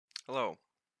Hello,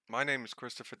 my name is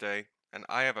Christopher Day, and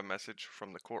I have a message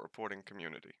from the court reporting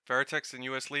community. Veritext and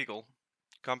US Legal,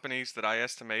 companies that I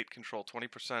estimate control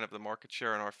 20% of the market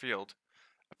share in our field,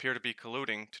 appear to be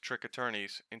colluding to trick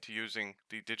attorneys into using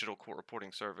the digital court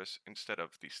reporting service instead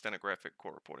of the stenographic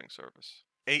court reporting service.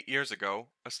 8 years ago,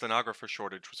 a stenographer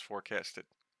shortage was forecasted.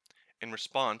 In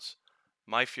response,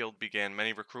 my field began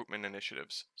many recruitment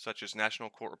initiatives, such as National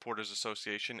Court Reporters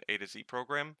Association A to Z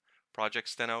program, Project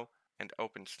Steno, and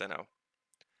Open Steno.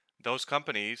 Those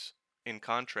companies, in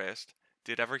contrast,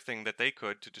 did everything that they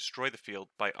could to destroy the field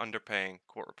by underpaying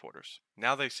court reporters.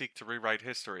 Now they seek to rewrite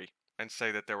history and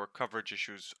say that there were coverage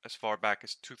issues as far back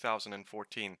as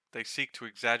 2014. They seek to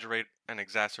exaggerate and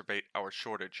exacerbate our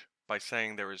shortage by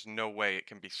saying there is no way it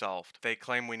can be solved. They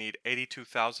claim we need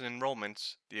 82,000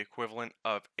 enrollments, the equivalent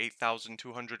of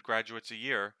 8,200 graduates a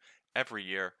year, every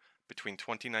year, between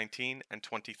 2019 and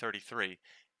 2033,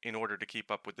 in order to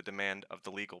keep up with the demand of the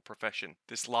legal profession.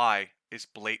 This lie is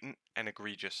blatant and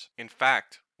egregious. In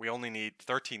fact, we only need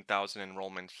 13,000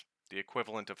 enrollments, the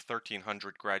equivalent of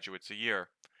 1,300 graduates a year,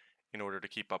 in order to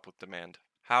keep up with demand.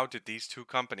 How did these two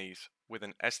companies, with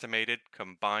an estimated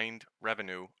combined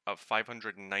revenue of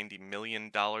 $590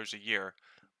 million a year,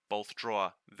 both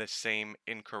draw the same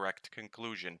incorrect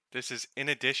conclusion? This is in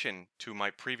addition to my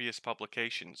previous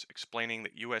publications explaining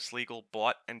that US Legal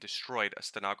bought and destroyed a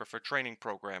stenographer training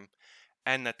program,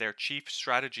 and that their chief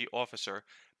strategy officer,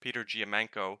 Peter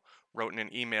Giamanco, wrote in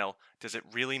an email, "Does it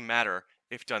really matter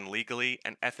if done legally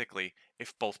and ethically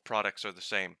if both products are the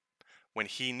same?" when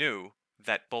he knew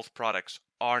that both products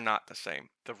are not the same.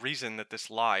 The reason that this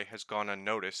lie has gone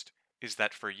unnoticed is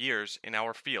that for years in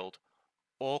our field,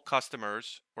 all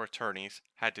customers or attorneys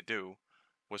had to do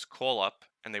was call up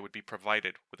and they would be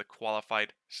provided with a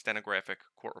qualified stenographic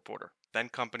court reporter. Then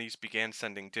companies began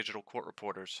sending digital court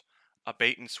reporters, a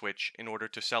bait and switch in order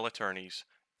to sell attorneys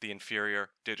the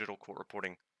inferior digital court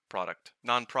reporting product.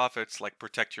 Nonprofits like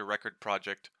Protect Your Record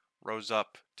Project rose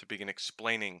up to begin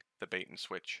explaining the bait and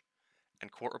switch,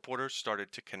 and court reporters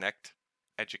started to connect,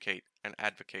 educate, and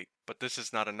advocate. But this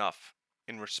is not enough.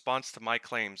 In response to my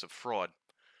claims of fraud,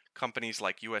 companies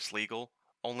like US Legal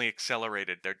only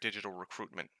accelerated their digital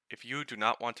recruitment. If you do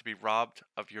not want to be robbed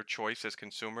of your choice as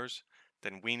consumers,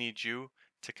 then we need you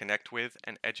to connect with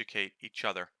and educate each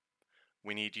other.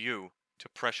 We need you to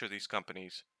pressure these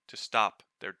companies to stop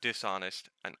their dishonest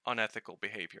and unethical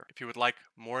behavior. If you would like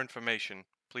more information,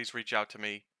 please reach out to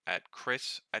me at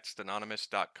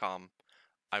chris@stenonymous.com.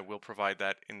 I will provide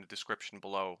that in the description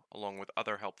below, along with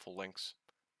other helpful links.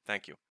 Thank you.